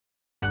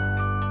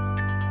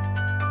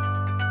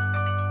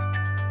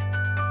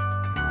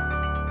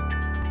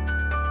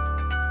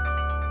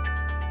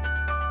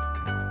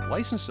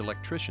licensed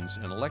electricians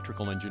and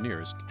electrical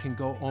engineers can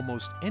go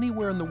almost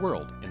anywhere in the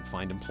world and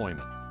find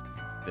employment.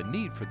 The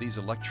need for these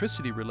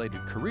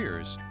electricity-related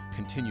careers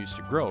continues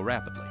to grow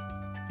rapidly.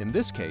 In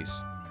this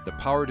case, the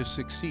power to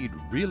succeed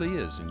really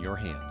is in your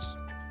hands.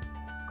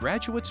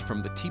 Graduates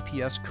from the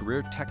TPS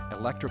Career Tech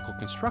Electrical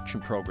Construction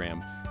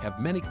program have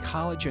many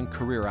college and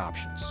career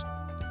options.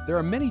 There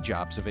are many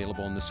jobs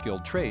available in the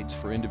skilled trades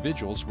for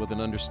individuals with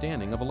an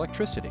understanding of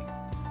electricity.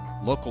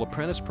 Local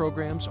apprentice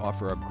programs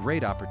offer a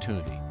great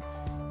opportunity.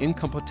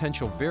 Income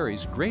potential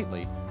varies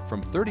greatly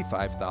from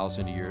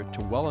 $35,000 a year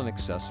to well in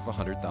excess of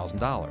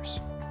 $100,000.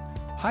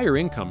 Higher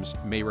incomes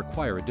may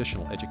require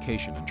additional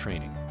education and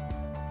training.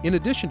 In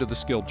addition to the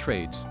skilled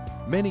trades,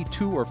 many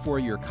 2- or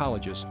 4-year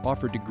colleges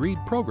offer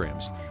degreed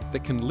programs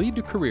that can lead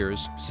to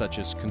careers such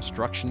as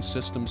construction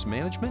systems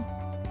management,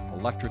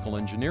 electrical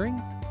engineering,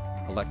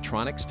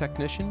 electronics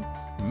technician,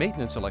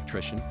 maintenance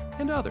electrician,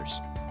 and others.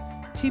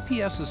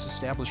 TPS has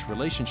established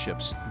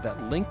relationships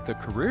that link the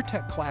career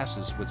tech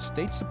classes with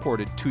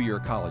state-supported 2-year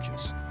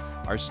colleges.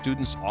 Our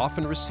students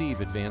often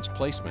receive advanced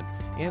placement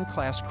and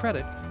class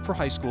credit for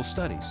high school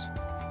studies.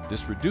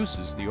 This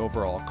reduces the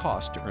overall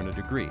cost to earn a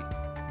degree.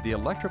 The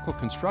Electrical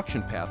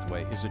Construction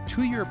Pathway is a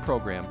 2-year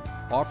program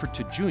offered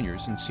to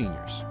juniors and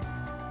seniors.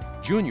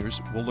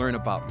 Juniors will learn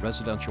about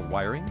residential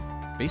wiring,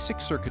 basic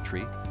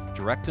circuitry,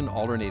 direct and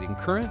alternating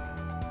current,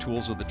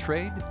 tools of the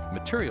trade,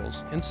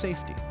 materials, and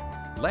safety.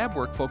 Lab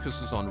work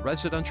focuses on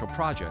residential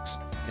projects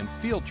and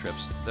field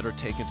trips that are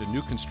taken to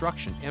new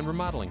construction and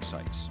remodeling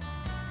sites.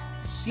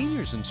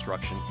 Seniors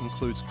instruction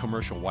includes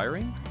commercial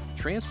wiring,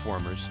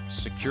 transformers,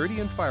 security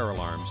and fire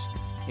alarms,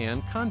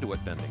 and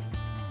conduit bending.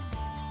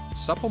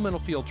 Supplemental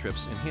field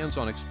trips and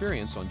hands-on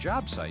experience on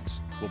job sites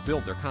will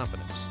build their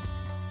confidence.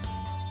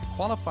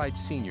 Qualified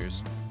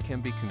seniors can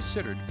be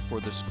considered for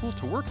the School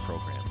to Work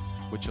program,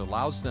 which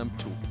allows them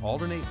to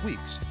alternate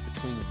weeks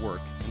between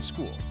work and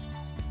school.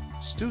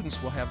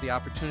 Students will have the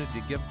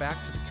opportunity to give back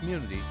to the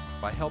community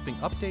by helping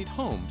update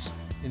homes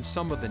in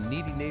some of the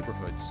needy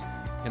neighborhoods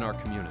in our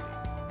community.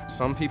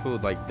 Some people,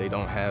 they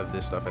don't have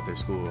this stuff at their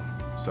school,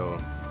 so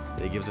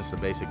it gives us the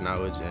basic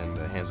knowledge and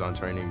the hands-on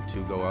training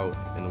to go out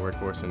in the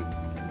workforce and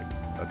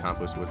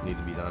accomplish what needs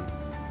to be done.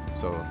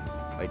 So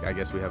I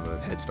guess we have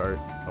a head start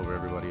over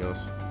everybody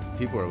else.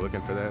 People are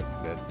looking for that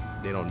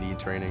they don't need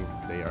training,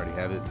 they already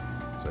have it,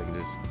 so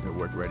they're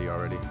work ready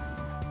already.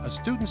 A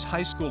student's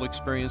high school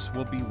experience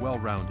will be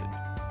well-rounded.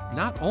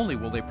 Not only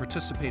will they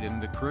participate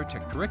in the Career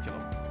Tech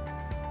curriculum,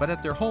 but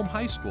at their home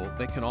high school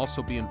they can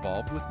also be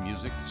involved with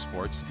music,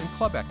 sports, and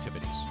club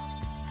activities.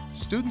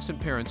 Students and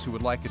parents who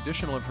would like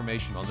additional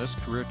information on this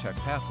Career Tech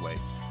pathway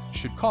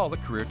should call the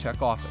Career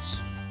Tech office.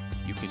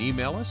 You can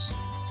email us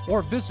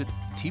or visit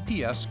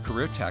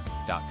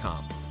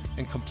tpscareertech.com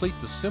and complete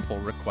the simple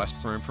request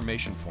for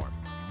information form.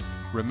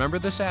 Remember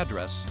this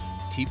address,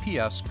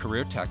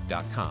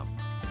 tpscareertech.com.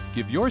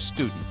 Give your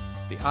student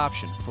the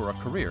option for a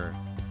career,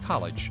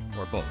 college,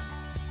 or both.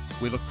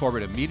 We look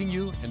forward to meeting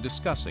you and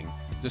discussing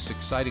this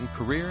exciting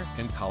career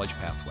and college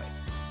pathway.